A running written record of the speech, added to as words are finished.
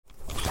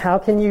How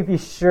can you be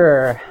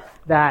sure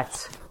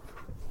that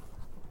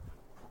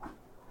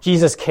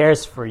Jesus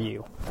cares for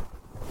you?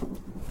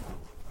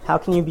 How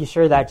can you be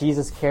sure that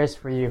Jesus cares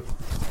for you?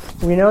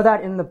 We know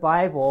that in the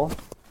Bible,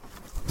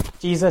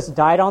 Jesus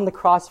died on the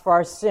cross for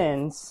our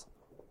sins,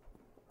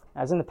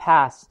 as in the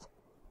past.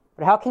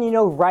 But how can you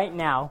know right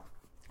now,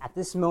 at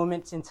this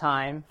moment in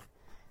time,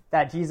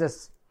 that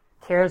Jesus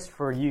cares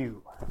for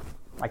you?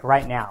 Like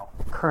right now,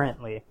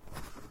 currently.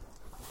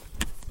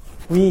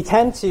 We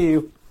tend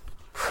to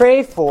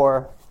pray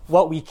for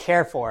what we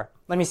care for.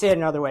 Let me say it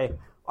another way.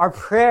 Our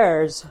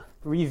prayers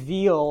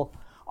reveal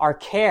our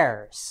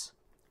cares.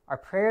 Our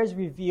prayers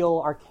reveal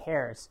our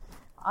cares.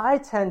 I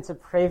tend to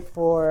pray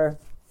for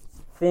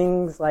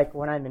things like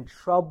when I'm in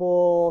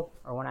trouble,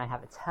 or when I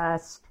have a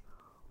test,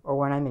 or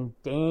when I'm in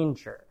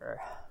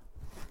danger.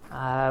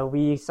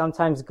 We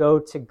sometimes go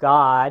to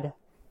God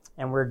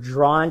and we're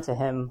drawn to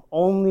Him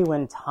only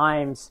when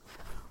times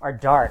are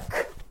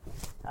dark.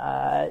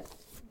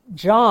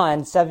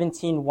 John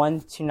 17,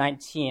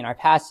 1-19, our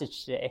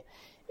passage today,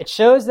 it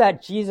shows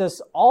that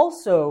Jesus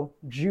also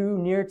drew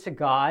near to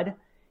God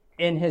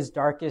in His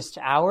darkest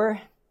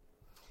hour.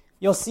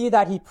 You'll see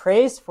that He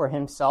prays for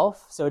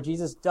Himself, so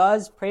Jesus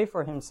does pray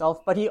for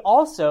Himself, but He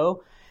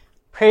also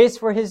prays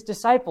for His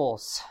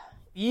disciples.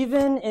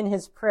 Even in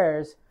His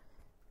prayers,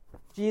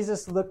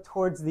 Jesus looked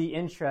towards the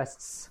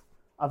interests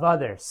of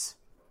others.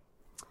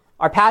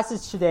 Our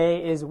passage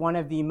today is one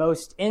of the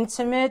most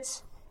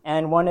intimate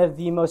and one of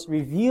the most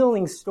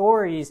revealing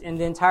stories in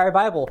the entire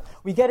Bible.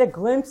 We get a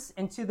glimpse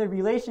into the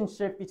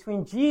relationship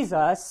between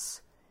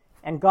Jesus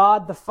and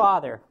God the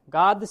Father,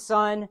 God the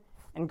Son,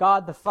 and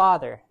God the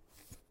Father.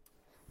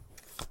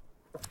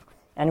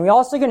 And we're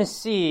also going to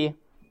see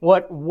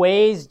what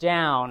weighs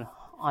down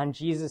on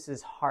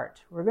Jesus'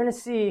 heart. We're going to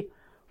see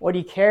what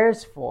He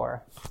cares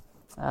for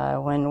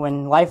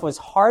when life was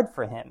hard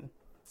for Him.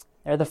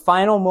 They're the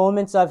final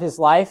moments of His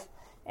life,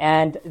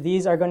 and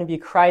these are going to be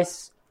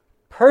Christ's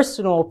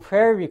personal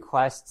prayer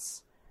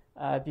requests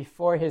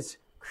before His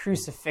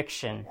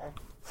crucifixion.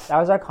 That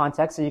was our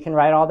context, so you can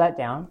write all that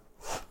down.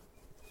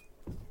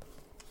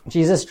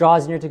 Jesus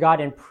draws near to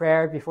God in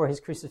prayer before His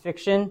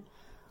crucifixion.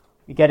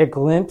 We get a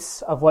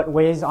glimpse of what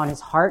weighs on His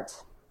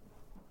heart,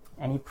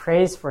 and He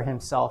prays for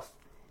Himself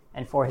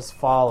and for His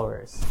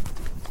followers.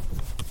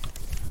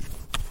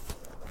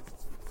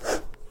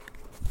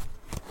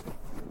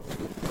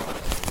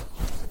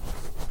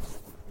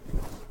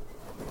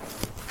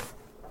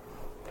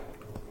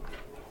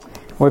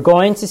 We're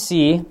going to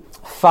see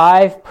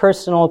 5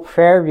 personal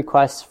prayer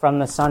requests from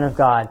the Son of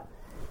God.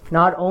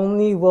 Not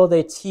only will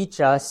they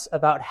teach us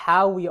about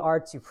how we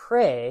are to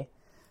pray,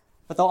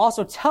 but they'll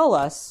also tell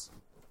us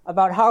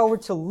about how we're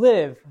to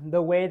live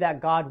the way that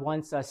God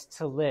wants us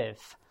to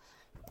live.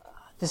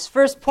 This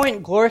first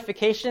point,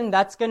 glorification,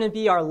 that's going to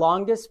be our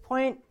longest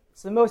point.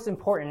 It's the most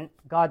important,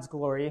 God's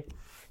glory.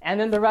 And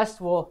then the rest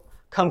will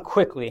come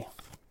quickly.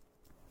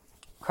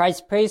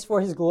 Christ prays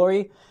for His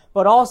glory,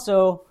 but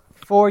also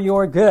for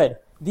your good.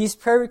 These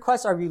prayer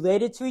requests are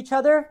related to each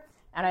other,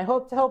 and I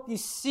hope to help you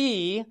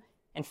see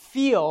and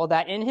feel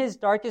that in His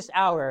darkest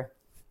hour,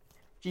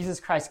 Jesus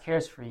Christ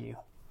cares for you.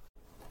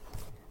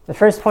 The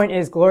first point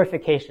is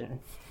glorification.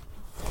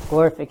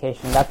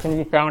 Glorification. That's going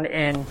to be found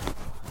in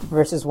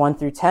verses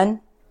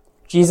 1-10.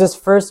 Jesus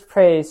first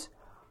prays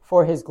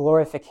for His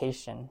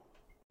glorification.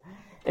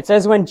 It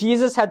says, when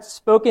Jesus had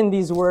spoken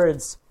these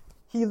words,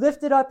 He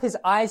lifted up His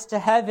eyes to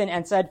heaven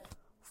and said,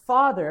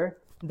 Father,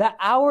 the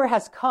hour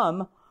has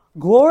come.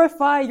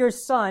 Glorify your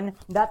Son,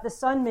 that the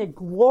Son may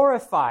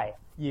glorify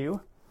you,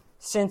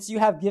 since you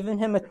have given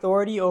Him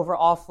authority over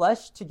all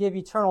flesh to give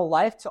eternal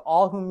life to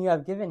all whom you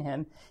have given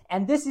Him.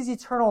 And this is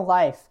eternal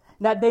life,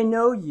 that they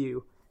know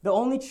you, the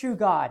only true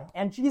God,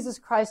 and Jesus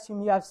Christ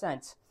whom you have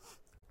sent.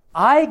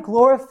 I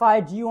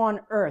glorified you on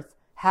earth,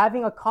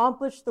 having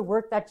accomplished the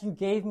work that you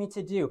gave me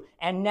to do.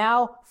 And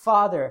now,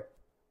 Father,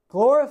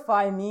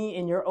 glorify me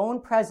in your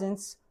own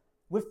presence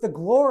with the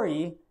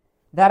glory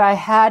that I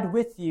had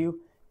with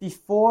you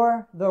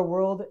before the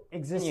world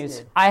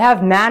existed. I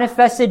have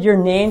manifested your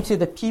name to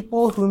the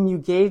people whom you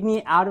gave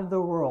me out of the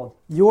world.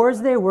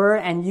 Yours they were,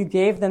 and you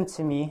gave them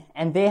to me,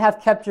 and they have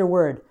kept your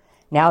word.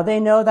 Now they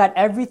know that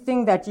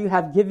everything that you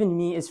have given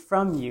me is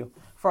from you.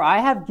 For I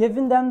have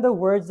given them the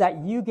words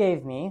that you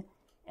gave me,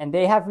 and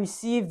they have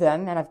received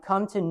them and have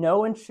come to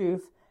know in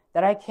truth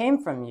that I came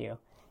from you.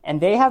 And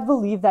they have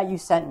believed that you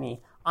sent me.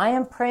 I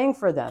am praying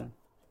for them.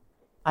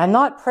 I am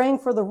not praying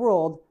for the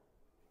world,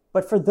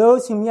 but for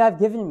those whom you have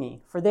given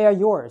me, for they are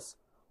yours.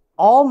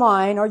 All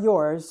mine are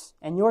yours,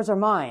 and yours are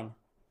mine,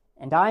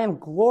 and I am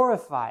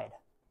glorified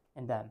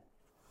in them.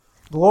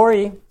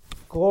 Glory,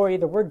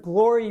 the word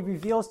glory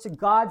reveals to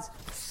God's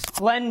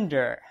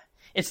splendor.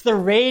 It's the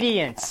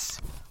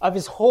radiance of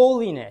His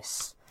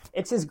holiness.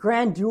 It's His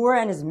grandeur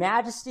and His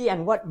majesty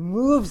and what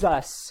moves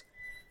us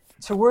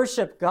to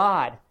worship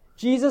God.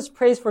 Jesus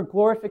prays for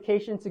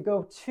glorification to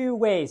go 2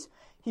 ways.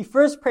 He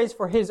first prays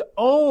for His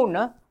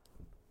own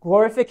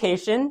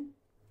glorification,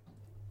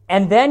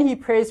 and then He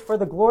prays for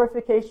the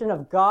glorification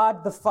of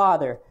God the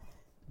Father.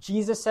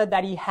 Jesus said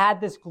that he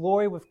had this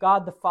glory with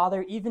God the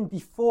Father even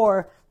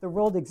before the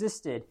world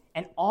existed.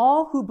 And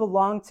all who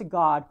belong to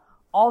God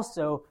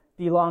also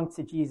belong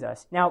to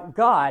Jesus. Now,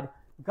 God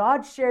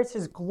shares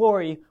his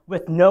glory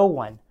with no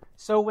one.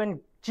 So when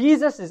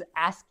Jesus is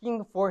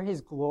asking for his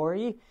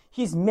glory,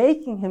 he's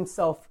making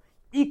himself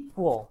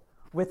equal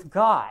with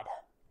God.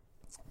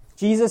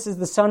 Jesus is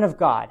the Son of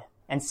God.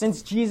 And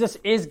since Jesus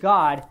is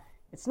God,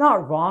 it's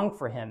not wrong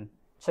for him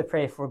to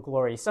pray for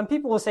glory. Some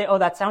people will say, oh,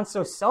 that sounds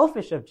so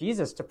selfish of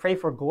Jesus to pray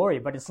for glory,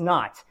 but it's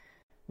not.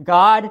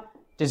 God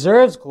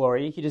deserves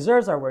glory. He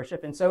deserves our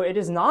worship. And so it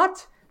is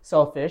not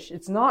selfish.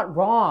 It's not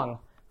wrong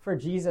for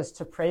Jesus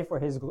to pray for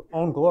his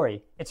own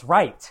glory. It's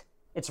right.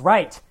 It's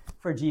right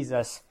for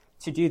Jesus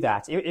to do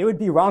that. It would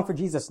be wrong for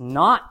Jesus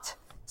not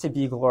to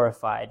be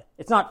glorified.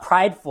 It's not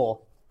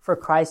prideful for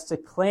Christ to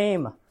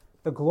claim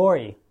the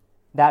glory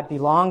that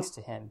belongs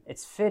to him.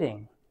 It's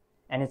fitting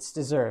and it's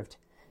deserved.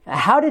 Now,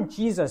 how did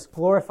Jesus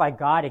glorify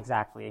God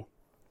exactly?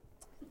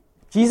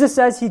 Jesus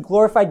says he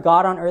glorified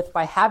God on earth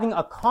by having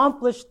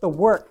accomplished the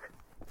work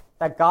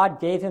that God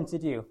gave him to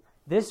do.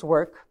 This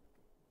work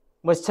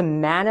was to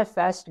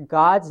manifest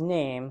God's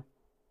name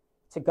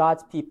to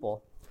God's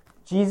people.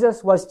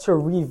 Jesus was to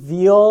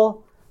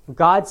reveal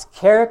God's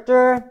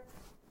character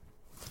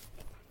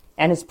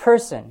and his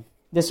person.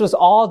 This was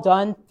all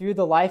done through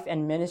the life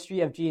and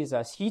ministry of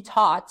Jesus. He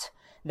taught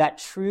that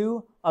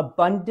true,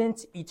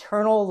 abundant,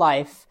 eternal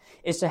life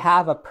is to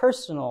have a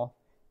personal,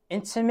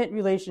 intimate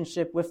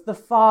relationship with the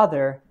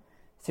Father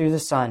through the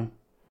Son.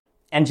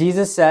 And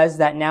Jesus says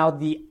that now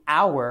the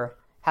hour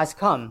has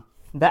come.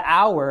 The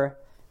hour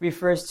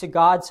refers to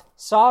God's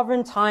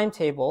sovereign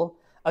timetable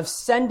of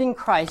sending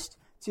Christ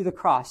to the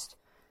cross.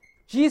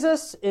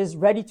 Jesus is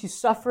ready to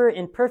suffer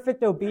in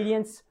perfect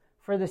obedience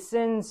for the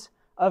sins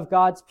of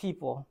God's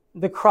people.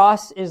 The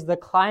cross is the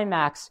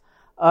climax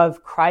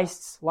of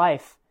Christ's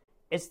life.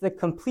 It's the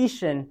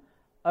completion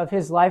of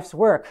his life's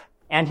work.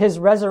 And his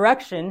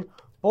resurrection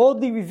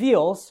boldly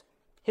reveals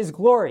his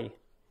glory.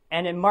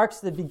 And it marks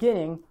the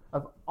beginning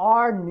of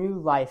our new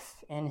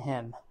life in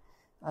him.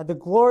 The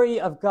glory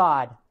of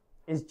God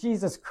is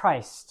Jesus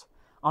Christ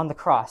on the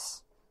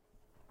cross.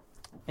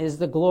 Is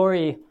the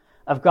glory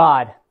of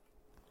God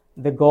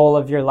the goal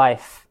of your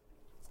life?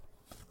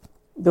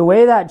 The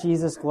way that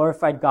Jesus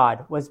glorified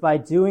God was by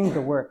doing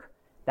the work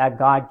that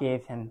God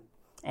gave him.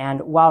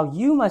 And while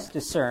you must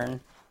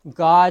discern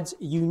God's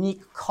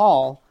unique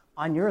call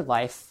on your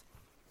life,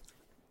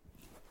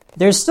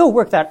 there's still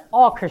work that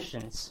all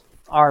Christians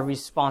are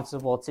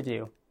responsible to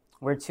do.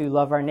 We're to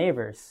love our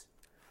neighbors.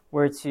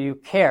 We're to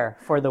care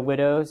for the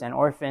widows and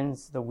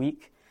orphans, the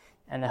weak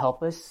and the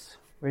helpless.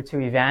 We're to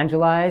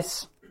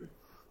evangelize.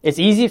 It's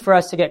easy for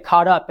us to get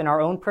caught up in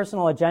our own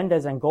personal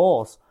agendas and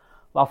goals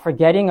while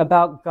forgetting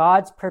about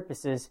God's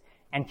purposes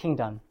and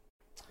kingdom.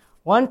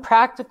 One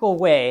practical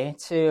way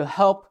to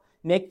help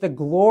make the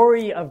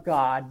glory of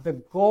God the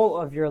goal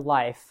of your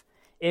life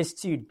is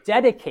to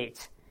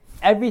dedicate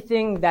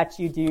everything that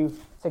you do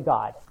to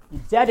God.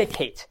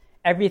 Dedicate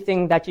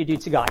everything that you do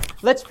to God.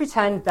 Let's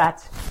pretend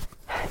that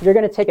you're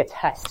going to take a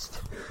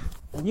test.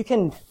 You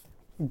can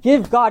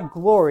give God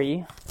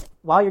glory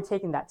while you're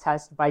taking that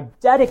test by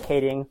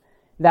dedicating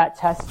that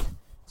test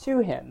to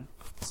him.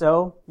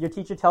 So your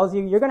teacher tells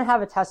you you're going to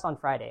have a test on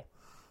Friday.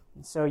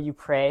 And so you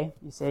pray,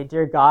 you say,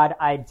 "Dear God,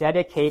 I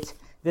dedicate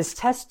this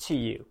test to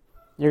you."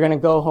 You're going to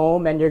go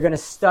home and you're going to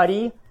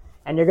study,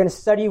 and you're going to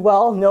study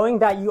well, knowing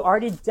that you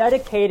already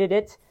dedicated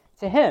it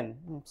to him.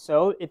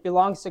 So it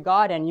belongs to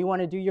God and you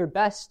want to do your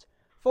best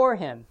for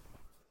him.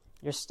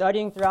 You're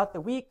studying throughout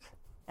the week,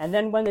 and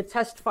then when the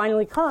test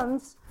finally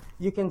comes,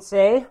 you can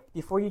say,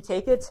 before you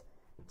take it,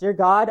 "Dear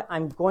God,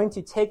 I'm going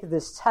to take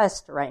this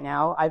test right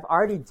now. I've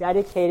already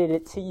dedicated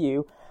it to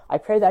you. I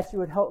pray that you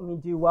would help me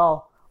do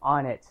well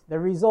on it. The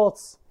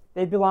results,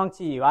 they belong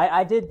to you.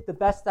 I did the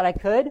best that I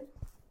could,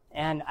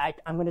 and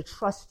I'm going to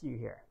trust you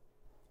here.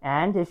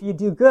 And if you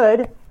do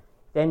good,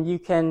 then you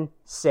can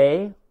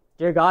say,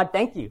 "Dear God,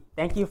 thank you.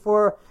 Thank you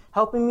for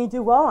helping me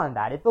do well on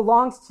that. It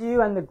belongs to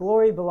you, and the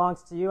glory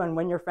belongs to you." And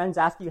when your friends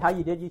ask you how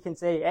you did, you can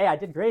say, "Hey, I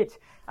did great.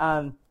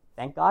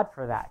 Thank God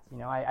for that.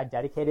 I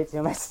dedicated to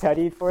him, I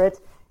studied for it,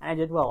 and I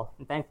did well.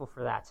 I'm thankful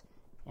for that."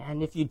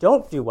 And if you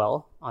don't do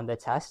well on the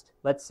test,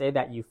 let's say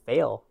that you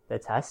fail the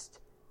test,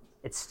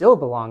 it still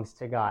belongs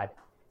to God.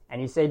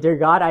 And you say, "Dear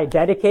God, I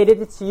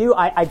dedicated it to you.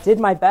 I did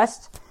my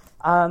best.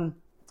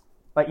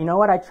 But you know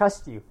what? I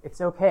trust you.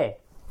 It's okay.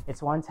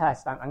 It's one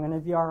test. I'm going to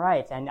be all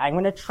right. And I'm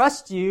going to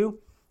trust you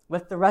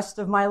with the rest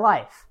of my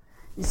life."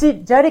 You see,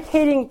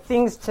 dedicating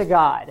things to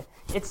God,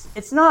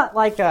 it's not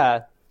like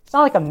a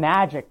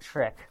magic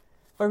trick.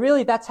 But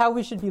really, that's how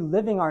we should be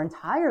living our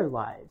entire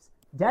lives.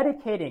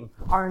 Dedicating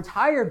our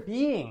entire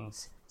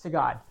beings to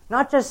God.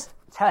 Not just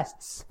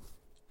tests,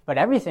 but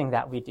everything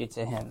that we do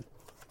to him.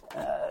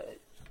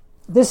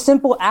 This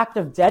simple act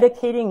of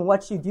dedicating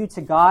what you do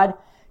to God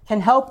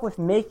can help with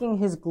making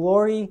his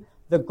glory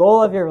the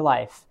goal of your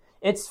life.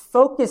 It's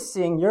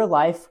focusing your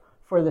life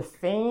for the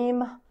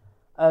fame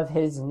of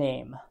his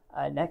name.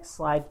 Next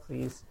slide,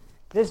 please.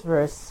 This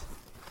verse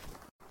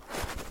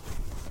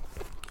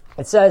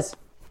It says,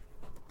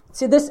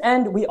 "To this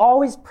end, we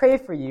always pray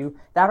for you,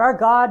 that our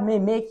God may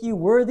make you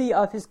worthy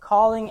of his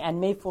calling and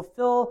may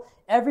fulfill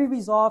every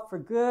resolve for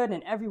good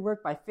and every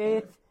work by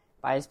faith,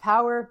 by his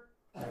power,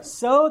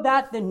 so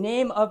that the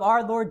name of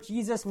our Lord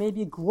Jesus may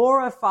be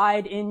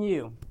glorified in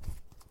you,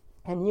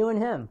 and you in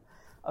him,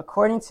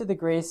 according to the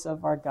grace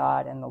of our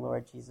God and the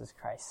Lord Jesus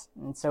Christ."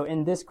 And so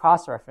in this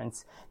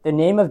cross-reference, the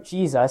name of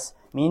Jesus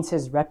means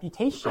his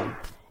reputation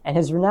and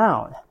his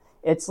renown.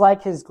 It's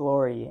like his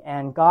glory,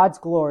 and God's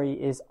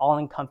glory is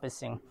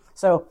all-encompassing.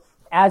 So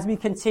as we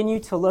continue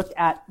to look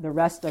at the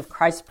rest of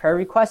Christ's prayer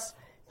requests,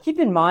 keep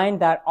in mind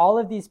that all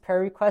of these prayer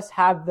requests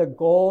have the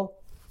goal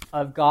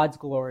of God's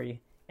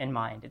glory in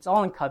mind. It's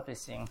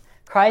all-encompassing.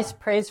 Christ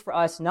prays for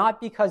us not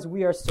because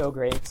we are so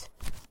great,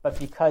 but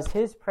because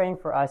his praying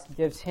for us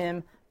gives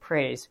him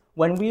praise.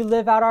 When we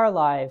live out our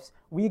lives,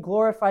 we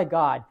glorify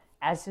God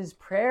as his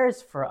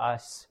prayers for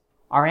us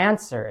are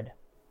answered.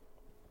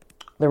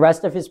 The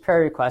rest of his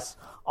prayer requests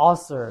all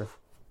serve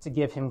to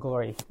give him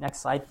glory.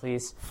 Next slide,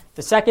 please.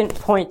 The second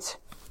point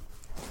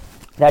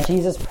that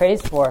Jesus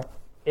prays for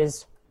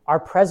is our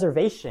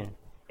preservation.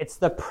 It's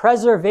the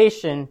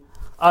preservation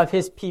of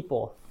his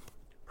people.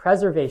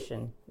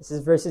 Preservation. This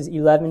is verses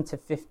 11 to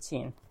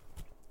 15.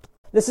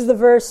 This is the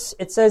verse.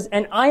 It says,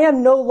 "And I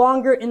am no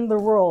longer in the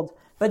world,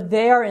 but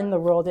they are in the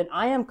world, and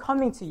I am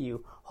coming to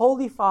you.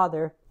 Holy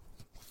Father,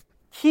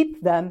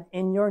 keep them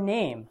in your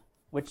name,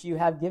 which you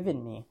have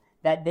given me,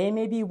 that they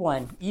may be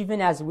one,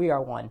 even as we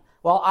are one.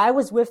 While I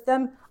was with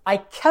them, I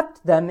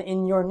kept them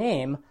in your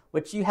name,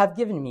 which you have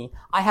given me.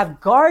 I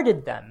have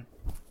guarded them,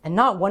 and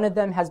not one of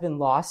them has been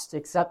lost,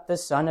 except the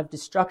son of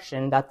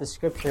destruction, that the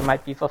scripture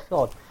might be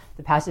fulfilled."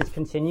 The passage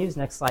continues.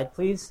 Next slide,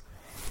 please.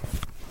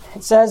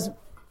 It says,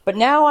 "But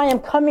now I am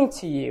coming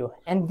to you,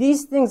 and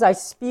these things I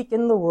speak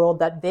in the world,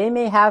 that they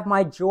may have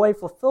my joy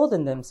fulfilled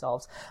in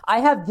themselves. I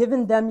have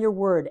given them your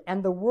word,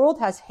 and the world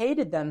has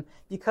hated them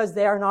because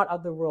they are not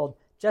of the world,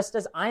 just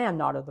as I am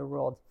not of the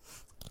world.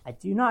 I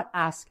do not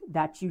ask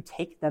that you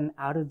take them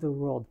out of the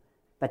world,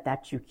 but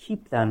that you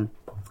keep them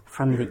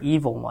from the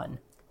evil one."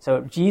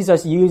 So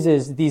Jesus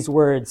uses these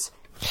words,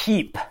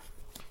 keep,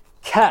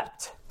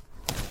 kept,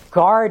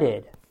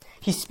 guarded.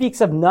 He speaks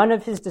of none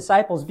of his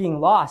disciples being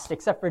lost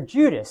except for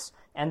Judas,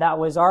 and that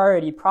was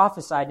already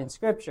prophesied in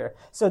Scripture.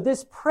 So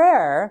this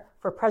prayer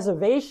for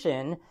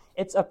preservation,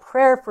 it's a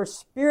prayer for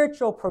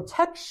spiritual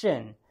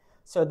protection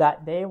so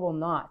that they will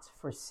not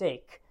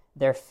forsake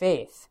their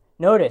faith.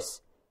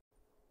 Notice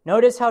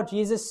how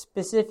Jesus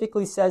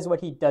specifically says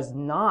what he does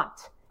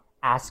not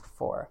ask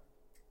for.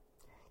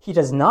 He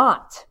does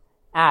not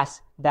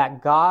ask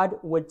that God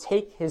would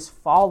take his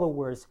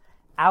followers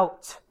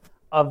out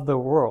of the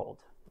world.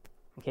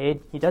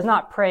 Okay? He does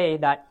not pray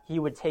that he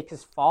would take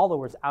his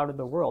followers out of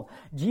the world.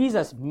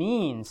 Jesus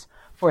means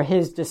for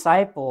his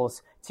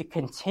disciples to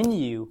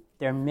continue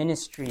their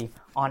ministry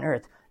on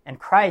earth. And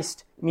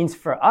Christ means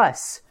for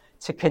us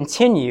to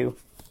continue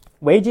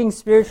waging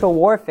spiritual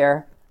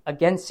warfare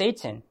against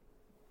Satan.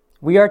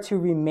 We are to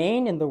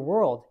remain in the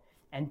world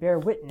and bear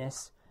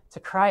witness to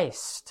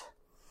Christ.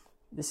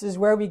 This is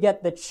where we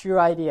get the true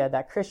idea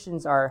that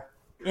Christians are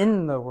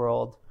in the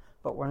world,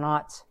 but we're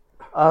not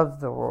of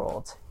the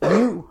world.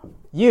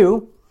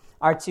 You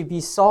are to be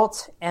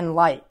salt and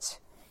light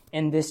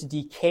in this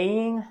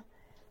decaying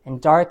and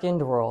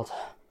darkened world.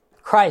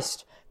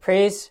 Christ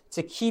prays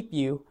to keep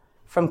you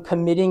from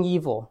committing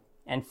evil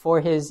and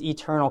for his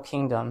eternal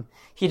kingdom.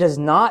 He does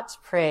not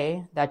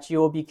pray that you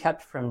will be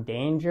kept from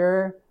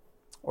danger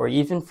or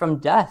even from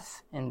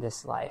death in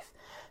this life.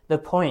 The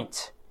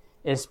point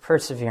is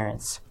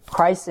perseverance.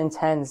 Christ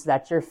intends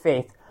that your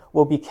faith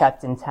will be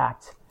kept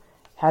intact.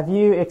 Have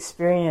you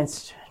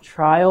experienced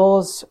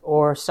trials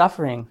or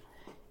suffering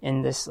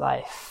in this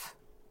life?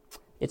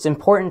 It's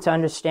important to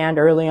understand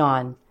early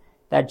on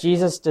that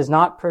Jesus does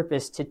not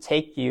purpose to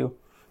take you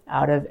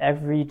out of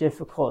every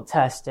difficult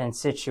test and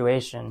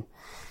situation.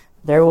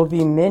 There will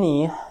be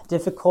many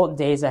difficult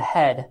days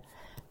ahead,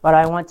 but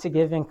I want to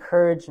give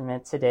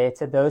encouragement today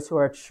to those who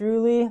are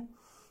truly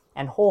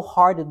and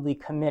wholeheartedly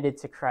committed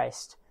to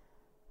Christ.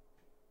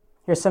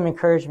 Here's some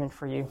encouragement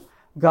for you.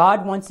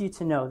 God wants you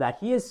to know that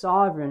he is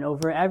sovereign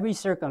over every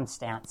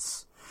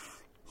circumstance.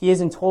 He is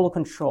in total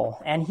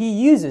control, and he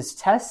uses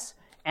tests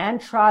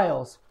and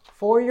trials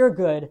for your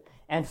good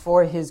and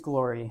for his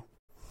glory.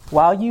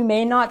 While you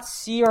may not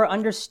see or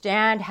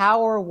understand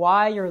how or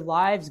why your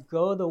lives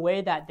go the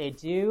way that they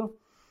do,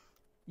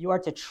 you are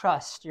to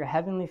trust your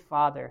heavenly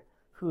Father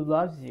who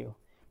loves you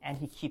and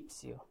he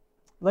keeps you.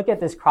 Look at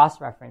this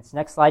cross-reference.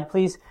 Next slide,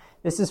 please.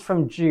 This is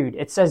from Jude.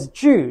 It says,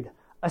 "Jude,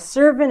 a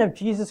servant of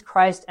Jesus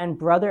Christ and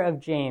brother of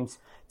James,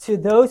 to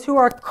those who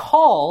are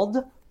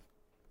called,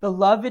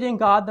 beloved in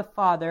God the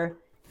Father,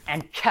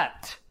 and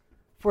kept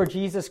for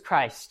Jesus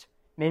Christ,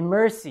 may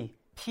mercy,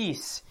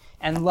 peace,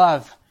 and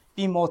love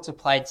be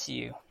multiplied to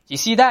you." Do you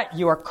see that?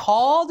 You are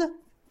called.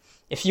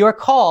 If you are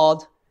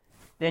called,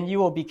 then you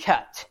will be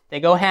kept. They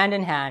go hand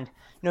in hand.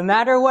 No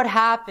matter what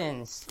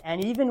happens,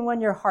 and even when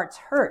your heart's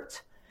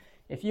hurt,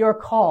 if you are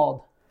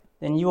called,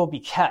 then you will be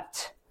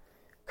kept.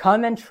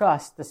 Come and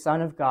trust the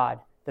Son of God,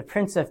 the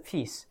Prince of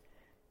Peace,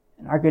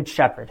 and our Good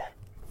Shepherd.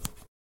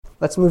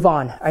 Let's move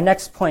on. Our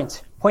next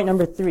point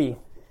number 3,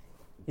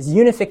 is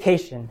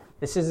unification.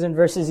 This is in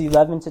verses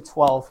 11 to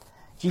 12.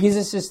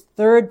 Jesus'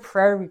 third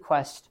prayer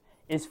request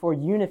is for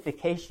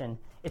unification.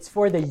 It's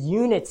for the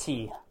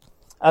unity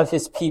of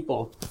his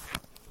people.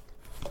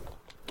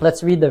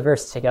 Let's read the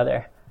verse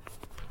together.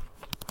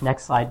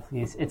 Next slide,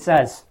 please. It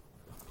says,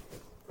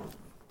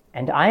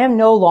 "And I am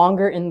no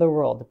longer in the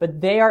world, but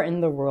they are in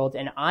the world,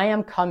 and I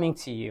am coming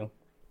to you.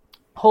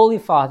 Holy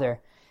Father,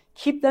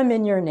 keep them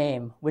in your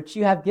name, which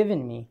you have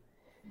given me,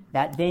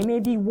 that they may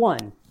be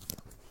one,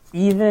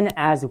 even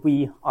as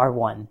we are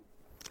one."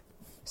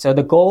 So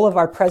the goal of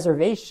our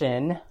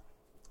preservation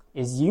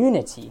is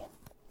unity.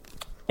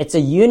 It's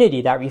a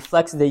unity that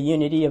reflects the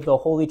unity of the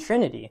Holy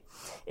Trinity.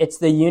 It's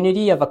the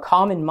unity of a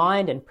common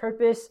mind and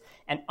purpose,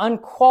 an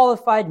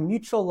unqualified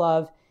mutual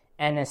love,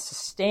 and a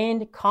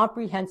sustained,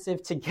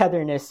 comprehensive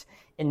togetherness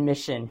in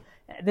mission.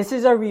 This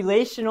is a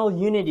relational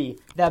unity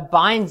that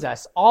binds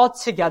us all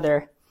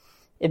together.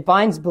 It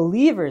binds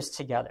believers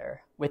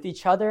together with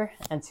each other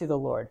and to the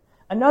Lord.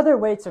 Another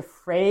way to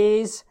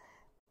phrase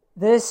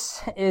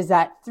this is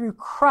that through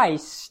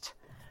Christ,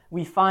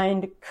 we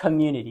find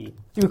community.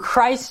 Through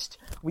Christ,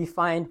 we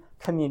find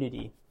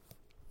community.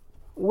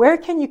 Where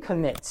can you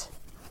commit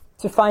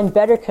to find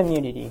better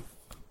community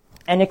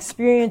and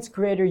experience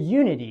greater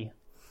unity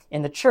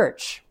in the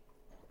church?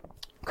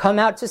 Come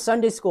out to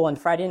Sunday school and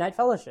Friday night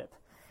fellowship.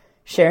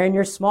 Share in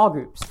your small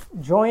groups.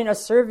 Join a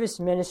service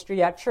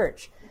ministry at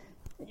church.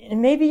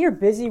 And maybe you're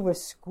busy with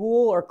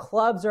school or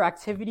clubs or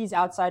activities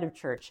outside of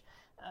church.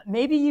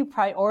 Maybe you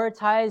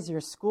prioritize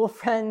your school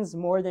friends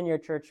more than your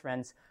church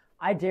friends.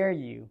 I dare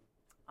you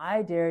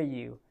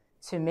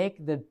to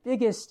make the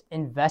biggest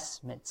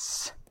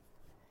investments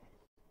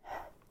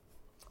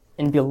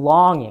in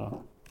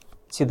belonging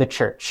to the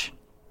church.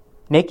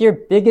 Make your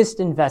biggest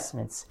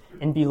investments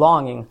in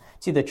belonging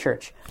to the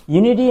church.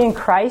 Unity in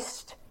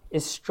Christ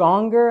is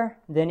stronger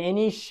than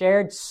any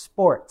shared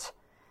sport.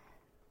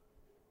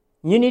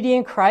 Unity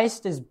in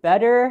Christ is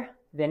better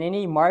than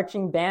any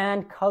marching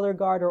band, color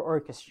guard, or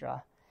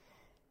orchestra.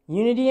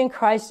 Unity in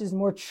Christ is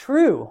more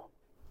true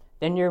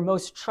than your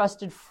most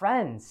trusted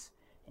friends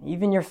and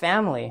even your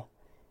family.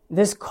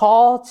 This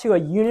call to a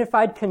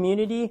unified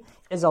community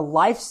is a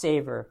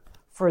lifesaver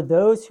for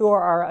those who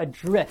are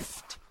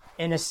adrift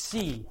in a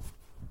sea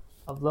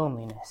of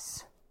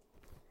loneliness.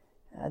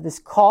 This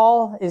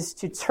call is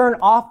to turn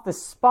off the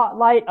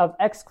spotlight of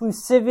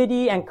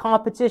exclusivity and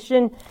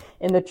competition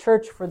in the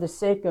church for the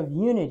sake of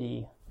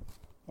unity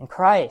in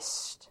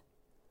Christ.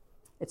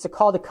 It's a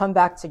call to come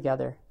back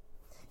together.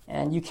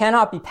 And you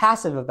cannot be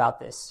passive about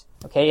this,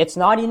 okay? It's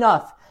not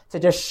enough to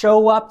just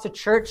show up to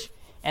church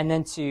and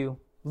then to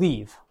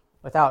leave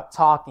without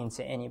talking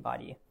to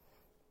anybody.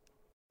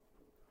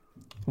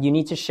 You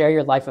need to share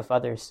your life with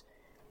others.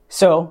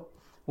 So,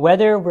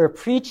 whether we're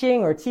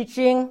preaching or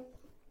teaching,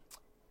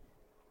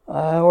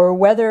 or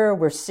whether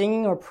we're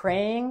singing or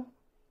praying,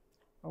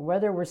 or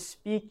whether we're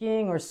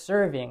speaking or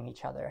serving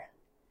each other,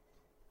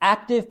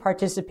 active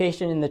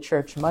participation in the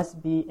church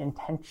must be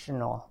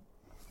intentional.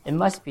 It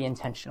must be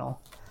intentional.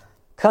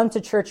 Come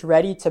to church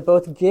ready to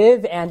both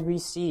give and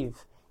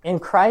receive. In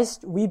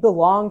Christ, we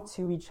belong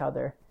to each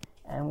other,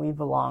 and we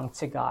belong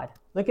to God.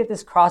 Look at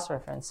this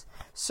cross-reference.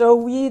 So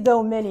we,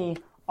 though many,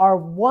 are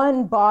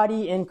one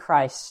body in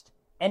Christ,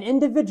 and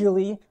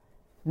individually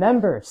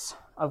members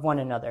of one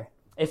another.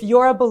 If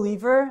you're a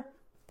believer,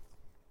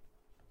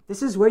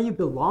 this is where you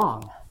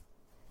belong.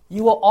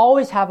 You will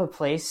always have a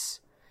place,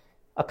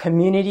 a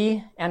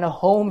community, and a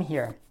home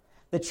here.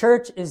 The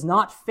church is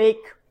not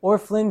fake or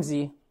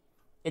flimsy.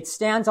 It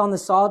stands on the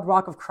solid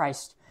rock of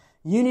Christ.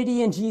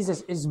 Unity in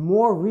Jesus is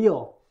more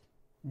real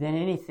than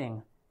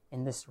anything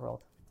in this world.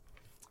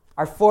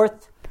 Our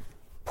fourth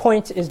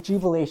point is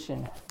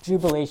jubilation.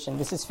 Jubilation.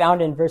 This is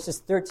found in verses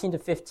 13 to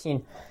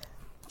 15.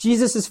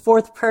 Jesus'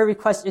 fourth prayer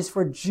request is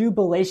for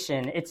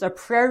jubilation. It's a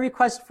prayer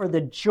request for the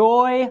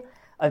joy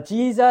of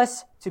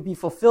Jesus to be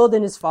fulfilled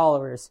in his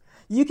followers.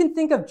 You can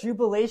think of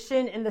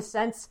jubilation in the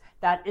sense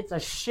that it's a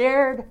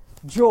shared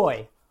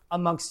joy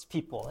amongst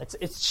people.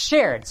 It's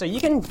shared. So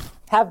you can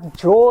have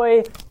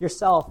joy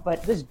yourself,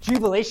 but this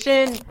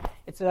jubilation,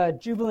 it's a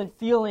jubilant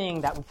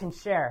feeling that we can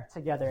share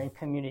together in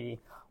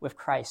community with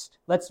Christ.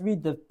 Let's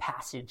read the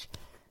passage.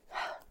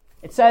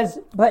 It says,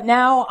 "But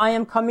now I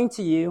am coming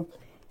to you,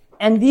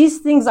 and these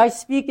things I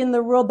speak in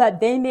the world that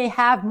they may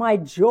have my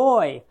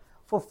joy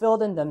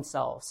fulfilled in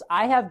themselves.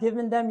 I have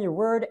given them your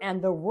word,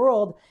 and the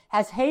world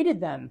has hated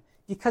them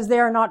because they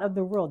are not of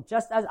the world,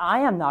 just as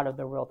I am not of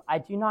the world. I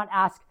do not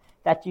ask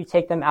that you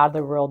take them out of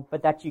the world,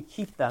 but that you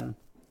keep them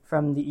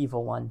from the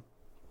evil one."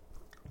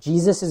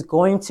 Jesus is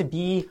going to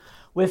be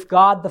with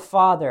God the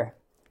Father,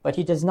 but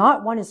he does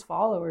not want his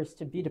followers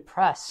to be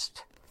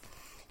depressed.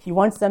 He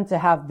wants them to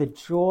have the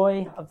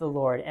joy of the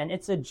Lord, and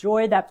it's a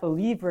joy that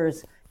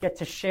believers get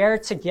to share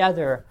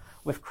together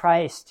with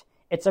Christ.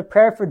 It's a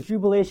prayer for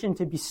jubilation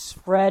to be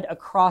spread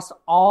across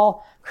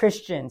all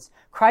Christians.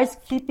 Christ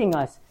keeping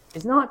us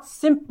is not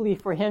simply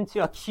for him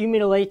to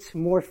accumulate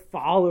more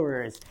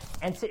followers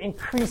and to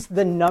increase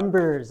the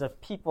numbers of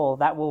people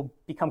that will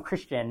become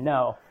Christian.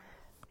 No.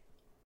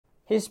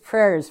 His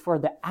prayer is for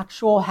the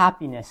actual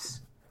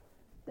happiness,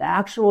 the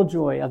actual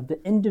joy of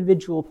the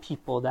individual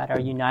people that are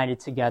united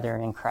together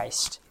in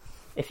Christ.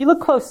 If you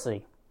look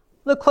closely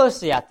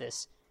at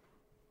this,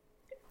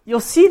 you'll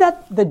see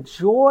that the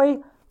joy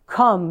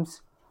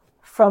comes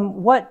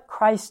from what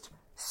Christ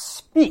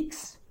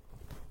speaks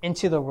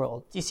into the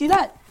world. Do you see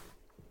that?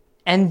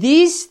 And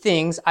these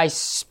things I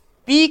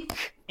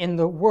speak in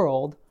the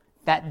world,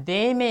 that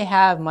they may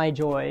have my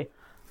joy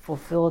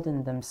fulfilled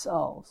in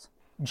themselves.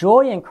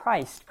 Joy in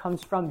Christ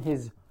comes from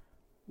his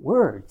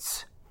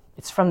words.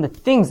 It's from the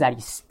things that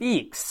he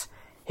speaks.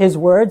 His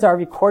words are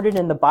recorded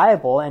in the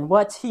Bible, and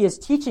what he is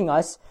teaching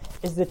us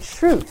is the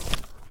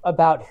truth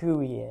about who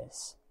he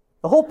is.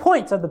 The whole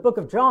point of the book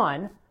of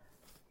John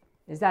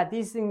is that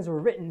these things were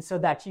written so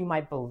that you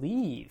might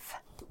believe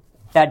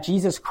that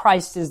Jesus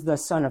Christ is the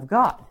Son of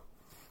God.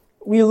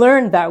 We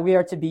learned that we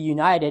are to be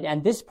united,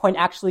 and this point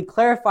actually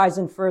clarifies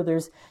and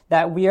furthers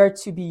that we are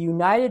to be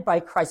united by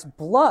Christ's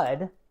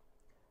blood,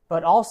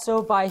 but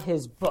also by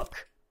his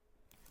book.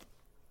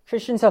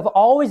 Christians have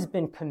always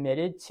been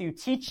committed to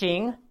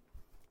teaching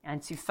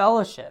and to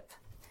fellowship.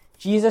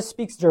 Jesus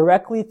speaks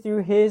directly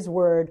through his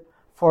word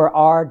for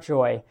our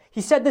joy.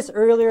 He said this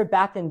earlier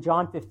back in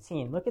John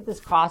 15. Look at this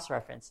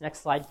cross-reference.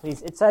 Next slide,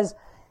 please. It says,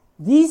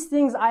 "These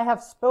things I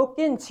have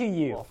spoken to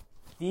you.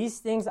 These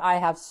things I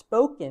have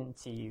spoken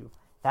to you,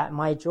 that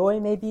my joy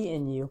may be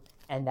in you,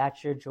 and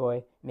that your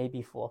joy may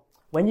be full."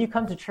 When you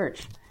come to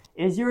church,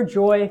 is your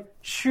joy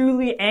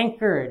truly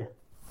anchored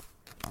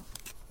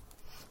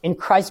in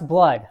Christ's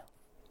blood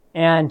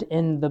and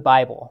in the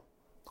Bible?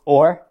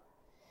 Or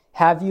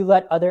have you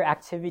let other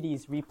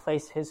activities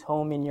replace his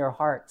home in your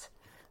heart?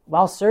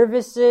 While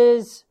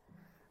services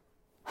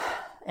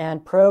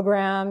and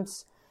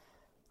programs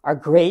are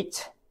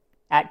great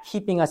at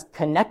keeping us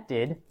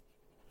connected,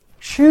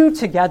 true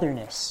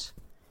togetherness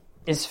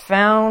is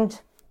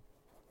found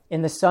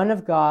in the Son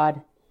of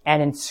God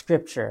and in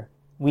Scripture.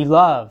 We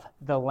love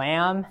the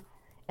Lamb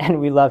and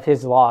we love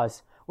his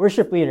laws.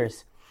 Worship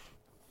leaders,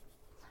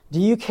 do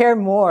you care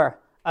more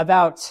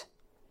about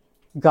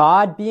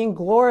God being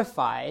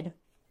glorified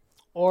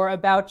or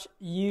about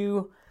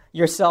you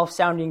yourself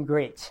sounding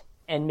great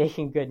and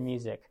making good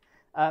music?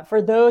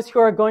 For those who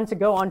are going to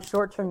go on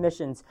short-term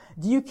missions,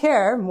 do you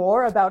care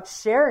more about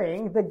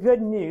sharing the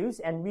good news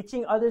and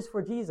reaching others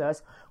for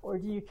Jesus, or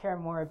do you care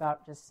more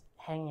about just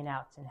hanging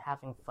out and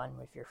having fun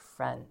with your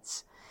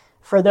friends?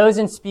 For those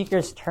in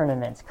speakers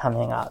tournaments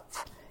coming up,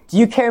 do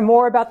you care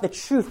more about the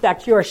truth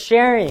that you are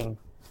sharing,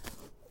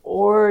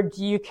 or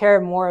do you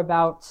care more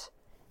about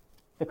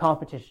the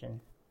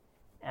competition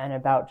and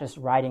about just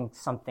writing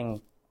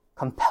something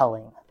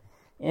compelling?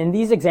 In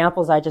these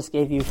examples I just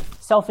gave you,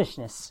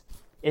 selfishness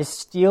is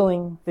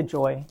stealing the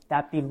joy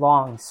that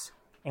belongs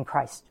in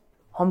Christ.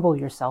 Humble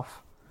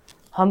yourself.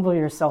 Humble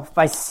yourself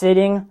by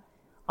sitting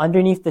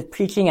underneath the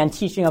preaching and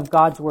teaching of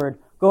God's word.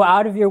 Go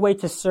out of your way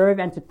to serve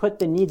and to put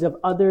the needs of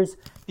others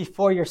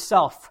before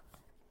yourself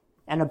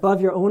and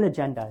above your own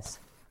agendas.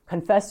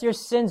 Confess your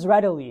sins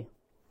readily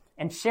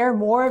and share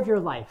more of your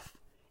life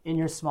in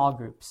your small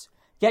groups.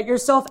 Get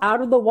yourself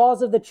out of the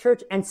walls of the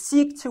church and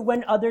seek to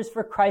win others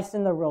for Christ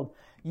in the world.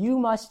 You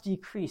must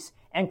decrease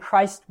and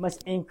Christ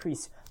must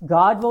increase.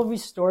 God will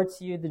restore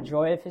to you the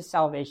joy of his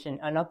salvation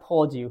and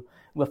uphold you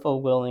with a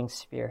willing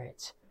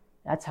spirit.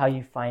 That's how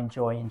you find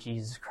joy in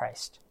Jesus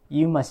Christ.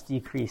 You must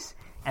decrease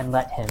and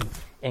let him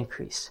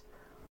increase.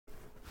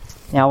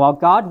 Now, while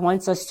God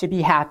wants us to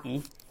be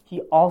happy,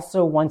 he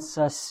also wants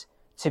us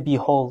to be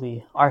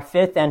holy. Our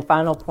fifth and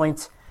final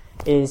point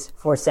is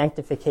for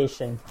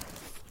sanctification.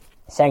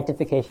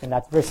 Sanctification,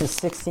 that's verses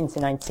 16 to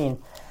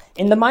 19.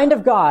 In the mind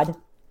of God,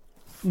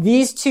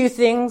 these two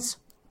things,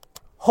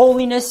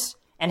 holiness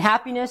and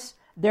happiness,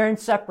 they're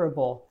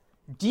inseparable.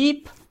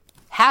 Deep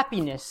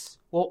happiness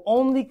will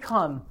only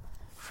come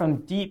from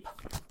deep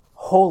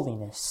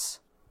holiness.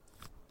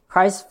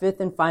 Christ's fifth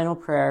and final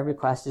prayer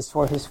request is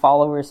for his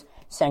followers'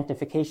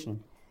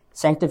 sanctification.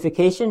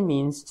 Sanctification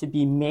means to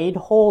be made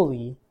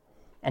holy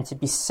and to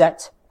be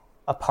set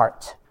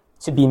apart.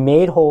 To be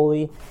made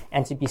holy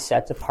and to be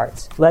set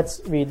apart.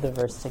 Let's read the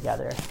verse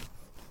together.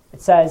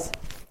 It says,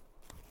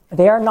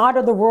 "They are not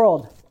of the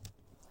world,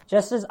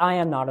 just as I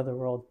am not of the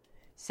world.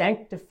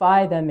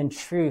 Sanctify them in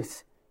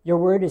truth. Your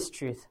word is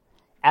truth.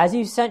 As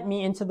you sent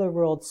me into the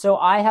world, so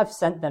I have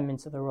sent them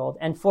into the world.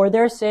 And for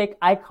their sake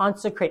I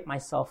consecrate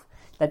myself,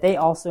 that they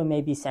also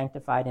may be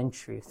sanctified in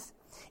truth."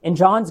 In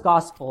John's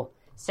gospel,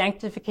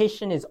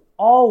 sanctification is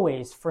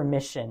always for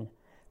mission.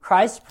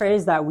 Christ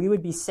prays that we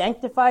would be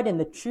sanctified in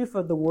the truth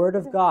of the word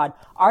of God.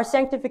 Our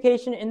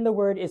sanctification in the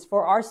word is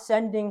for our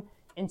sending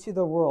into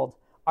the world.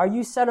 Are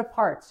you set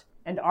apart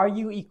and are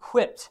you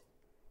equipped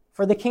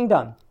for the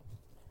kingdom?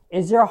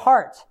 Is your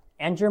heart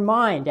and your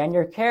mind and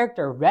your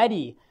character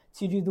ready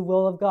to do the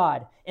will of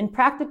God? In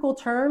practical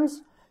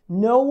terms,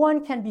 no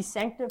one can be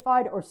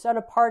sanctified or set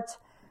apart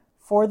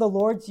for the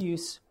Lord's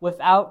use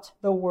without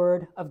the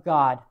word of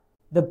God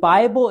The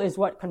Bible is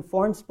what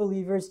conforms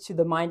believers to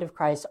the mind of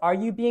Christ. Are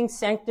you being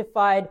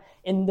sanctified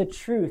in the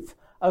truth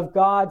of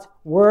God's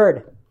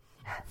word?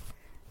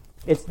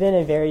 It's been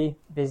a very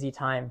busy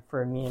time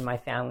for me and my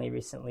family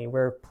recently.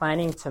 We're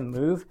planning to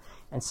move,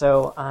 and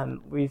so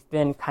we've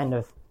been kind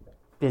of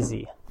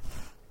busy.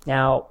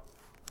 Now,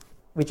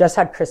 we just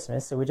had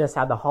Christmas, so we just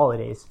had the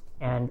holidays,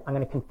 and I'm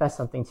going to confess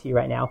something to you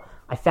right now.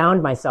 I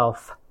found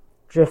myself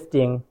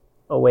drifting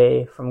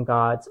away from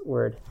God's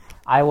word.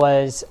 I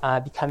was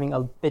becoming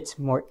a bit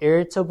more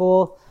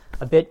irritable,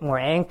 a bit more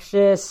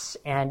anxious,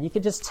 and you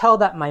could just tell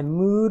that my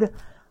mood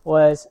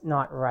was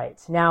not right.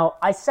 Now,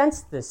 I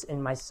sensed this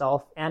in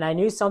myself, and I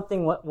knew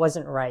something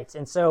wasn't right.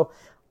 And so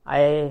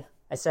I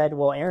said,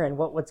 well, Aaron,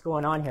 what's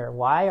going on here?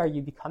 Why are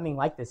you becoming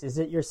like this? Is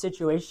it your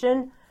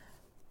situation?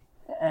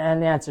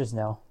 And the answer is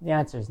no. The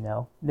answer is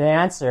no. The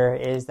answer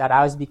is that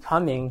I was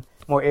becoming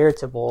more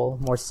irritable,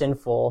 more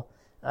sinful,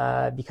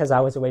 because I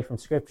was away from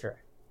Scripture.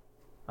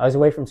 I was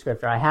away from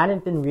Scripture. I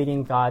hadn't been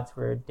reading God's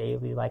word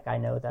daily like I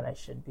know that I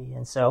should be.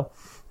 And so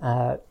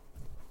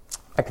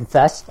I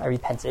confessed, I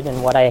repented,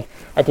 and what I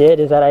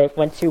did is that I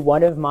went to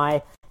one of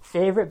my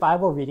favorite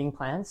Bible reading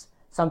plans,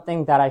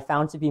 something that I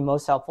found to be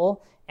most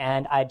helpful,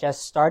 and I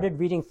just started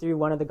reading through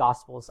one of the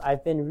Gospels.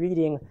 I've been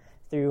reading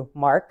through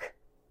Mark,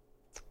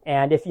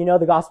 and if you know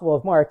the Gospel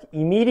of Mark,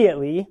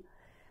 immediately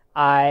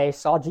I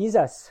saw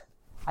Jesus.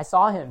 I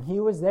saw him. He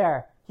was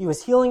there. He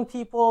was healing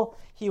people.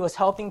 He was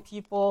helping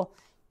people.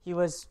 He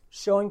was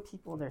showing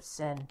people their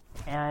sin,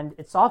 and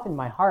it softened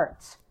my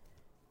heart.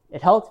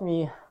 It helped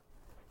me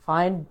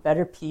find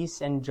better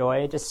peace and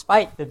joy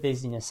despite the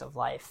busyness of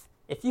life.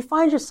 If you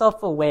find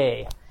yourself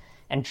away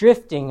and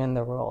drifting in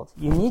the world,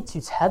 you need to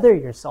tether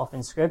yourself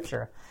in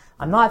Scripture.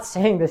 I'm not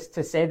saying this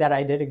to say that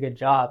I did a good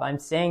job. I'm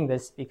saying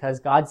this because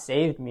God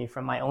saved me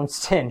from my own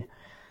sin.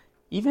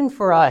 Even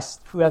for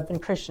us who have been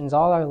Christians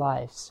all our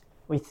lives,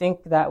 we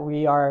think that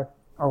we are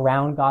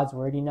around God's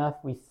word enough.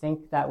 We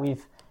think that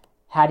we've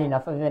had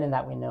enough of it and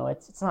that we know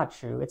it. It's not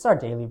true. It's our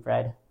daily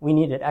bread. We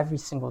need it every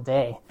single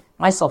day,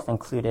 myself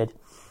included.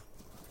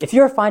 If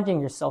you're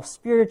finding yourself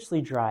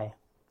spiritually dry,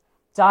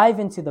 dive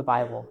into the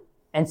Bible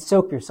and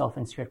soak yourself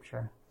in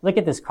Scripture. Look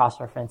at this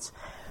cross-reference.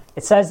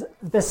 It says,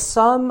 the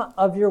sum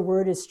of your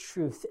word is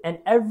truth, and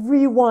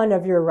every one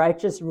of your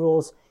righteous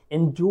rules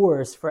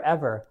endures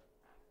forever.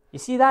 You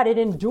see that? It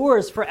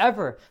endures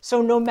forever.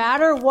 So no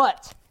matter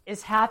what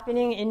is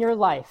happening in your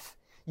life,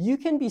 you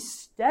can be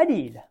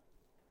steadied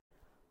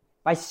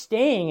by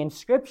staying in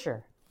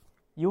Scripture.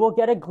 You will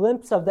get a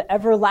glimpse of the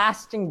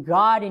everlasting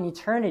God in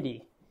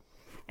eternity,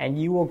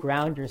 and you will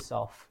ground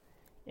yourself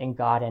in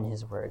God and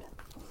His Word.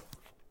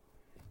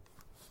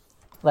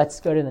 Let's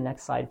go to the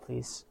next slide,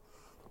 please.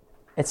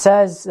 It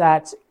says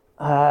that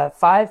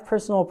 5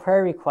 personal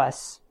prayer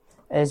requests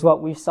is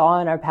what we saw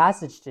in our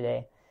passage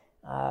today.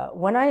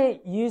 When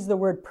I use the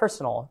word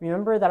personal,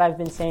 remember that I've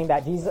been saying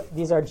that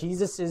these are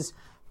Jesus's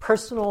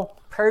personal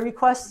prayer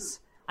requests?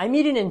 I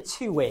mean it in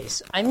 2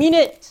 ways. I mean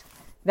it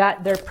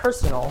that they're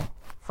personal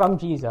from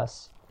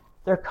Jesus.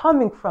 They're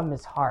coming from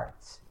His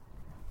heart.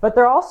 But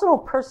they're also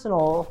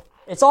personal.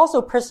 It's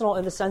also personal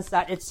in the sense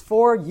that it's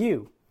for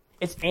you.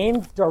 It's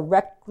aimed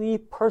directly,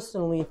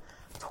 personally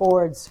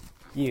towards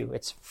you.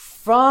 It's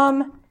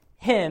from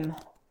Him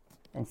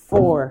and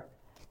for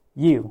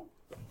you.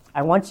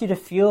 I want you to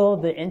feel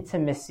the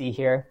intimacy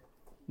here,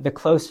 the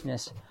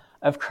closeness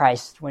of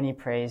Christ when He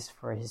prays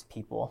for His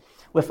people.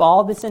 With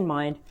all this in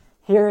mind,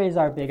 here is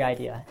our big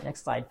idea.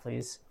 Next slide,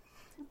 please.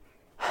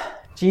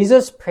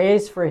 Jesus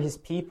prays for His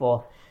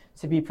people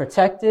to be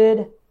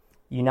protected,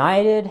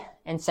 united,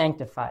 and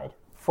sanctified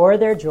for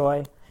their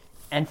joy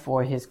and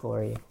for His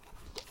glory.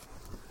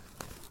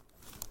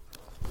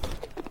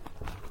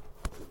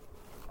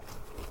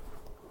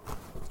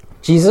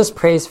 Jesus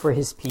prays for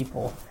His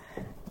people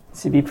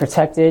to be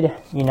protected,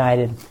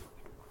 united,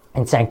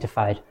 and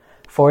sanctified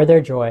for their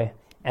joy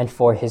and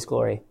for His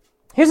glory.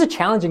 Here's a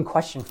challenging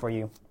question for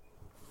you.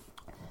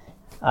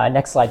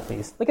 Next slide,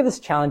 please. Look at this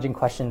challenging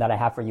question that I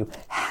have for you.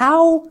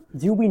 How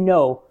do we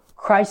know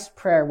Christ's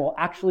prayer will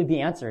actually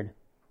be answered?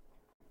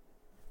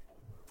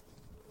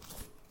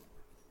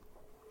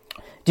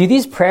 Do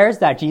these prayers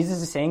that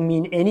Jesus is saying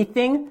mean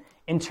anything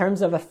in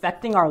terms of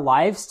affecting our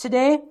lives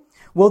today?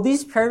 Will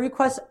these prayer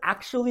requests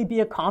actually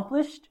be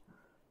accomplished?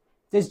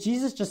 Does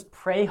Jesus just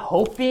pray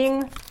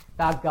hoping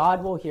that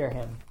God will hear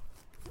him?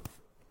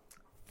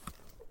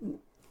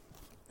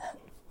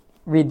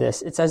 Read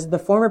this. It says, the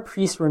former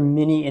priests were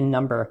many in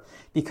number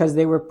because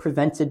they were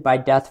prevented by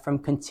death from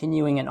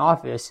continuing in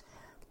office.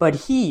 But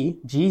He,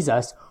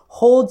 Jesus,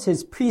 holds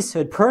His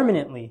priesthood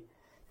permanently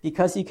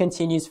because He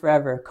continues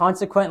forever.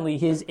 Consequently,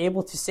 He is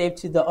able to save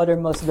to the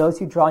uttermost those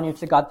who draw near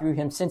to God through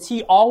Him, since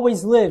He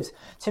always lives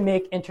to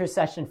make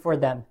intercession for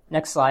them.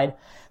 Next slide.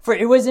 For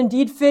it was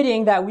indeed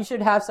fitting that we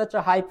should have such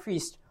a high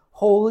priest,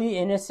 holy,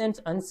 innocent,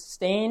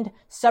 unstained,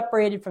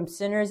 separated from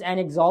sinners, and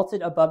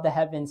exalted above the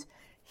heavens.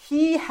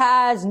 He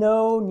has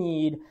no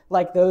need,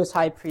 like those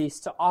high priests,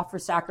 to offer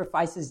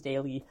sacrifices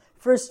daily,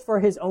 first for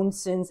His own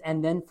sins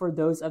and then for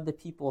those of the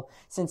people,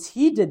 since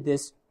He did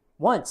this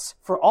once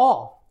for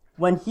all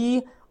when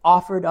he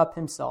offered up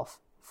himself.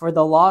 For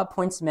the law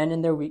appoints men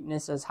in their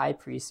weakness as high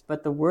priests,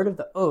 but the word of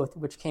the oath,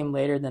 which came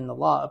later than the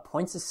law,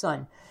 appoints a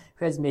son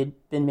who has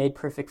been made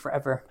perfect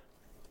forever.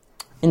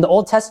 In the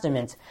Old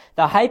Testament,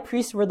 the high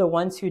priests were the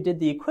ones who did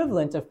the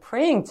equivalent of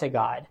praying to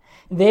God.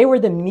 They were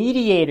the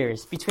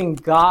mediators between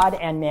God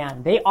and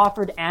man. They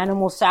offered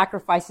animal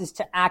sacrifices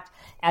to act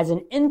as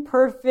an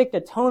imperfect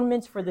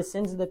atonement for the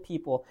sins of the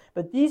people.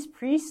 But these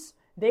priests,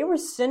 they were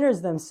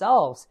sinners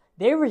themselves.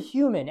 They were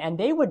human, and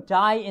they would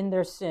die in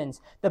their sins.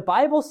 The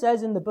Bible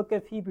says in the book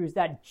of Hebrews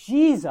that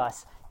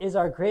Jesus is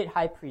our great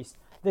high priest,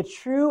 the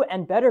true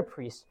and better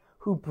priest,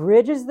 who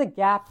bridges the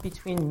gap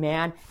between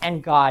man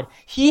and God.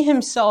 He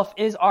himself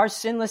is our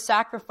sinless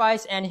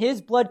sacrifice, and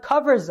his blood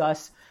covers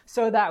us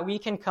so that we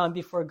can come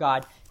before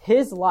God.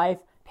 His life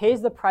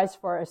pays the price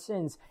for our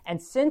sins.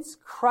 And since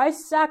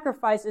Christ's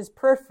sacrifice is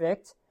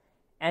perfect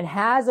and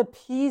has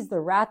appeased the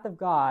wrath of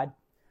God,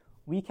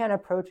 we can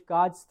approach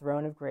God's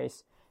throne of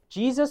grace.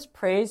 Jesus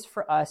prays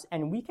for us,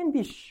 and we can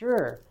be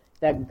sure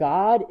that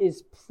God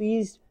is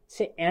pleased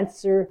to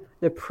answer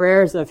the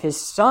prayers of his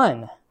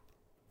Son.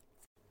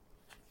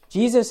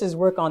 Jesus'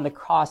 work on the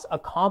cross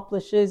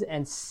accomplishes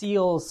and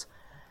seals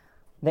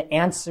the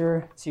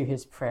answer to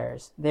his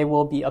prayers. They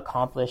will be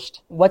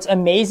accomplished. What's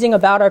amazing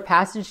about our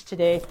passage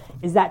today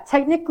is that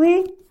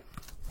technically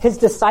his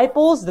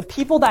disciples, the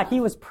people that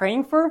he was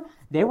praying for,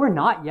 they were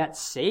not yet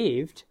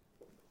saved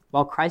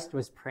while Christ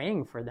was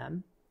praying for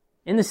them.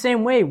 In the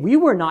same way, we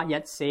were not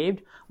yet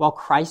saved while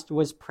Christ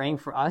was praying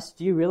for us.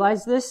 Do you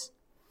realize this?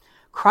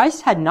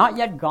 Christ had not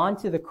yet gone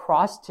to the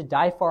cross to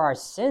die for our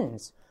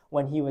sins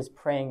when he was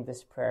praying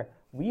this prayer.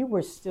 We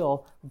were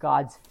still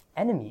God's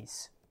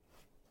enemies.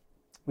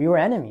 We were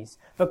enemies.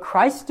 But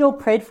Christ still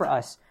prayed for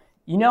us.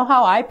 You know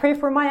how I pray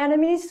for my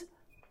enemies?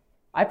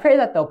 I pray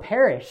that they'll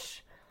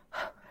perish.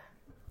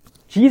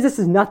 Jesus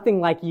is nothing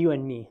like you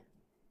and me.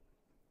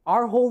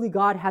 Our holy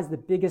God has the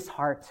biggest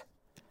heart.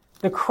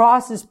 The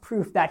cross is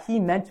proof that he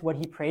meant what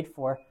he prayed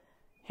for.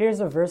 Here's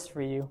a verse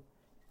for you.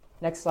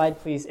 Next slide,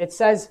 please. It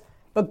says,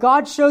 "But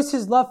God shows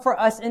his love for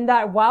us in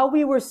that while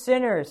we were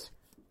sinners,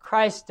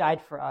 Christ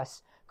died for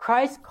us."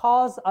 Christ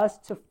calls us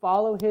to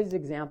follow his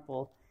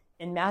example.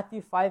 In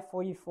Matthew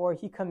 5:44,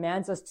 he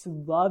commands us to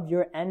love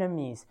your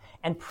enemies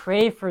and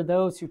pray for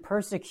those who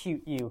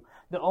persecute you.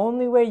 The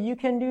only way you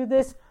can do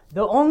this,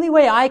 the only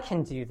way I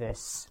can do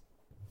this,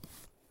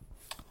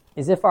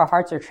 is if our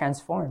hearts are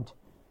transformed.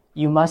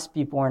 You must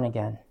be born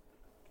again.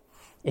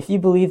 If you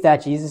believe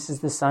that Jesus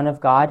is the Son of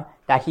God,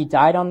 that he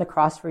died on the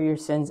cross for your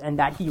sins, and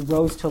that he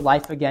rose to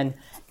life again,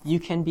 you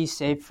can be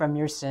saved from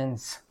your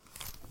sins.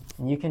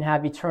 And you can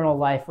have eternal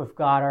life with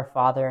God our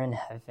Father in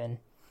heaven.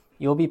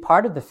 You will be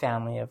part of the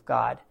family of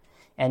God,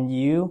 and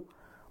you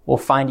will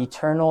find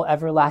eternal,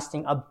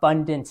 everlasting,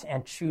 abundant,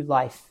 and true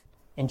life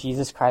in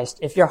Jesus Christ.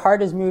 If your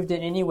heart is moved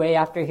in any way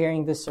after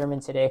hearing this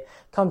sermon today,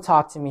 come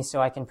talk to me so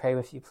I can pray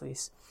with you,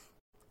 please.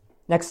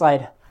 Next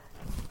slide.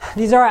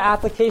 These are our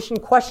application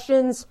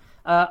questions.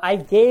 I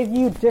gave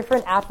you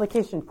different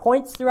application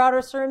points throughout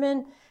our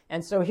sermon,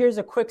 and so here's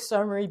a quick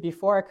summary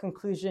before our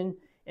conclusion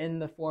in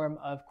the form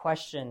of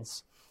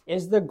questions.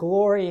 Is the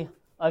glory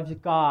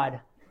of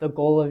God the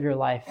goal of your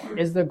life?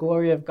 Is the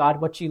glory of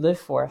God what you live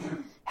for?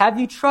 Have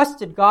you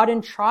trusted God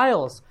in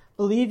trials,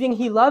 believing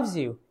he loves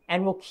you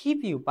and will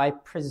keep you by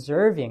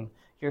preserving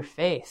your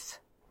faith?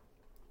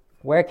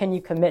 Where can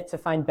you commit to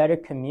find better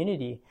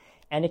community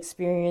and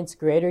experience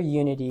greater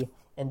unity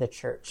in the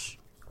church?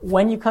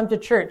 When you come to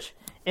church,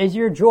 is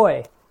your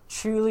joy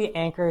truly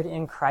anchored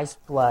in Christ's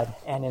blood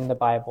and in the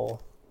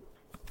Bible?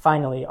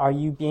 Finally, are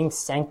you being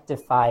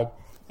sanctified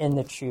in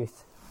the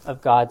truth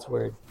of God's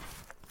word?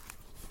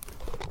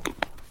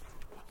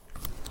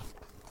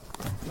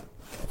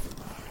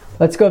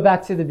 Let's go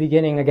back to the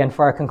beginning again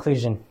for our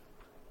conclusion.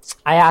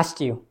 I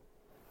asked you,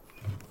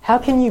 how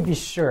can you be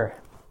sure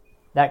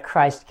that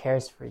Christ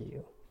cares for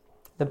you?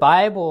 The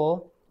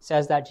Bible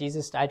says that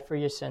Jesus died for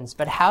your sins,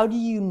 but how do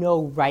you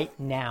know right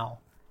now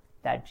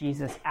that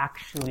Jesus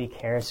actually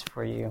cares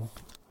for you?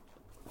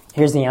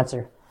 Here's the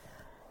answer.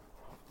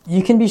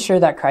 You can be sure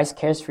that Christ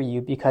cares for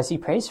you because he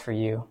prays for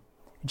you.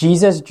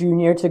 Jesus drew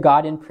near to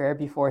God in prayer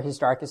before his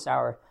darkest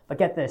hour. But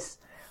get this,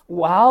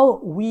 while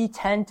we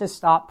tend to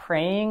stop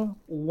praying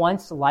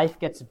once life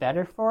gets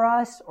better for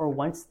us or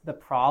once the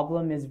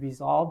problem is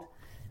resolved,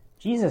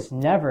 Jesus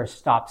never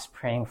stops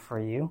praying for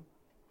you.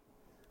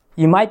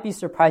 You might be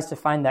surprised to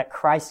find that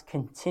Christ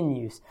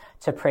continues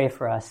to pray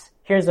for us.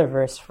 Here's a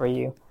verse for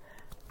you.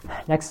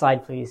 Next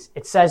slide, please.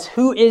 It says,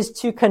 "Who is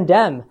to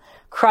condemn?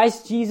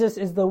 Christ Jesus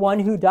is the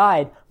one who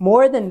died.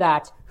 More than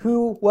that,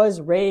 who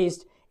was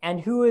raised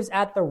and who is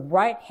at the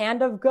right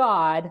hand of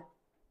God,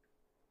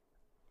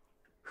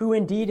 who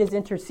indeed is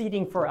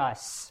interceding for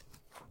us."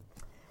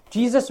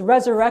 Jesus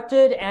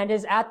resurrected and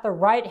is at the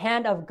right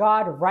hand of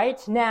God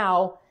right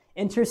now,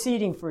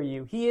 interceding for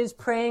you. He is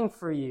praying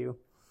for you.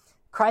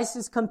 Christ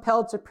is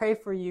compelled to pray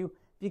for you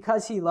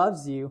because he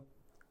loves you.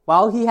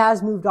 While he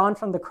has moved on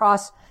from the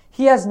cross,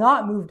 he has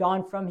not moved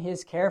on from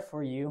his care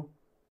for you.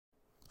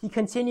 He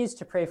continues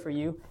to pray for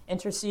you,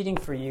 interceding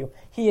for you.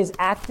 He is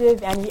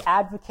active and he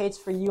advocates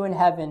for you in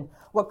heaven.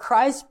 What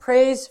Christ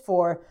prays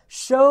for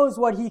shows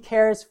what he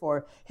cares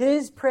for.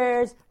 His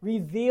prayers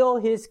reveal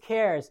his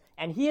cares,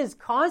 and he is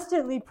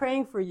constantly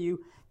praying for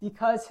you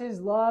because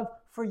his love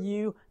for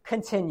you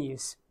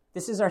continues.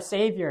 This is our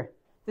Savior.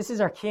 This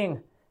is our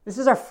King. This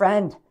is our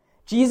friend.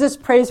 Jesus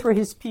prays for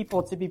his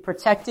people to be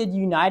protected,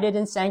 united,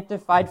 and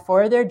sanctified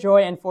for their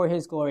joy and for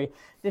his glory.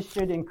 This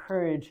should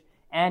encourage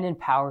and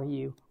empower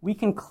you. We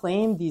can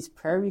claim these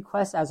prayer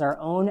requests as our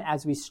own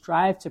as we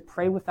strive to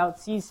pray without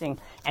ceasing.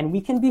 And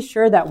we can be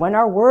sure that when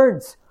our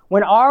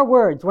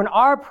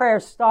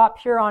prayers stop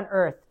here on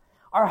earth,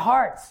 our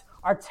hearts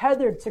are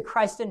tethered to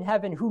Christ in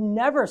heaven, who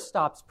never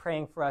stops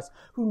praying for us,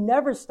 who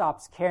never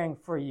stops caring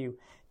for you.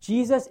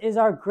 Jesus is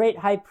our great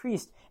high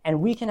priest,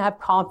 and we can have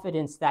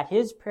confidence that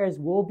his prayers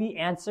will be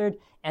answered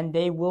and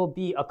they will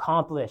be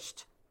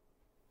accomplished.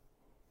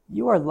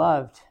 You are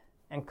loved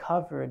and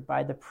covered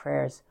by the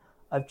prayers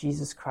of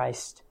Jesus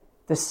Christ.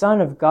 The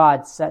Son of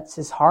God sets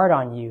his heart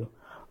on you.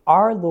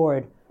 Our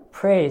Lord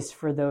prays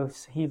for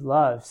those he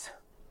loves.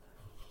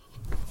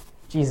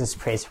 Jesus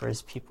prays for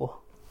his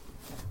people.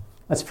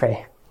 Let's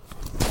pray.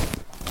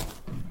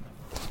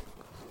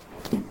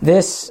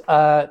 This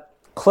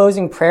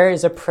closing prayer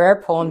is a prayer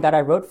poem that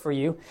I wrote for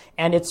you,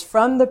 and it's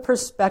from the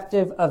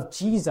perspective of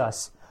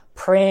Jesus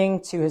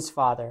praying to his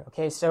Father.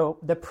 Okay, so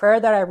the prayer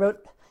that I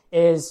wrote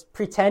is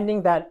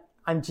pretending that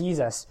I'm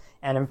Jesus,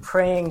 and I'm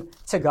praying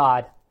to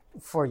God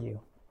for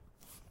you.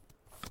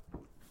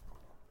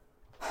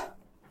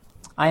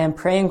 I am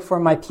praying for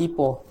my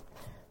people.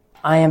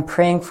 I am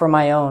praying for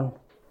my own.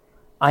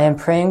 I am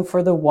praying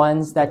for the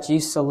ones that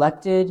you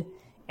selected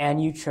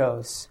and you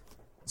chose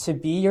to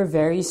be your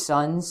very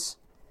sons,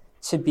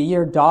 to be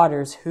your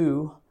daughters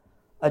who,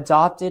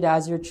 adopted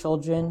as your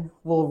children,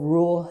 will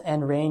rule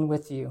and reign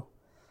with you.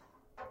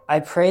 I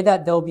pray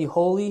that they'll be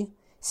holy,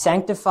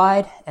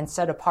 sanctified, and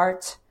set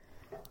apart.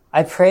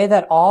 I pray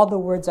that all the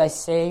words I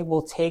say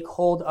will take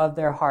hold of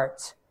their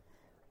heart.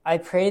 I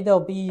pray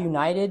they'll be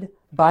united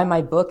by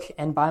my book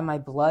and by my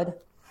blood.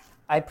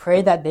 I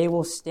pray that they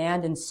will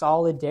stand in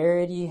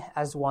solidarity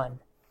as one.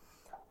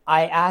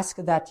 I ask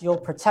that you'll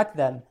protect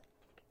them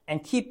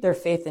and keep their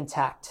faith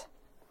intact.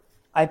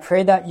 I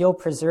pray that you'll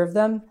preserve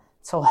them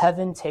till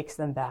heaven takes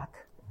them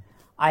back.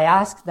 I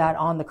ask that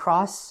on the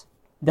cross,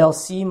 they'll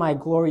see my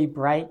glory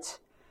bright.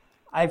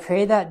 I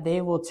pray that they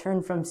will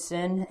turn from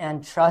sin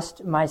and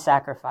trust my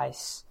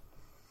sacrifice.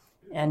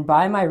 And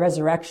by my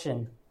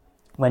resurrection,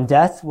 when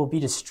death will be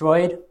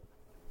destroyed,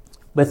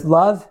 with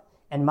love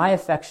and my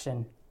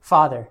affection,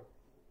 Father,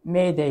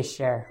 may they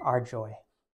share our joy.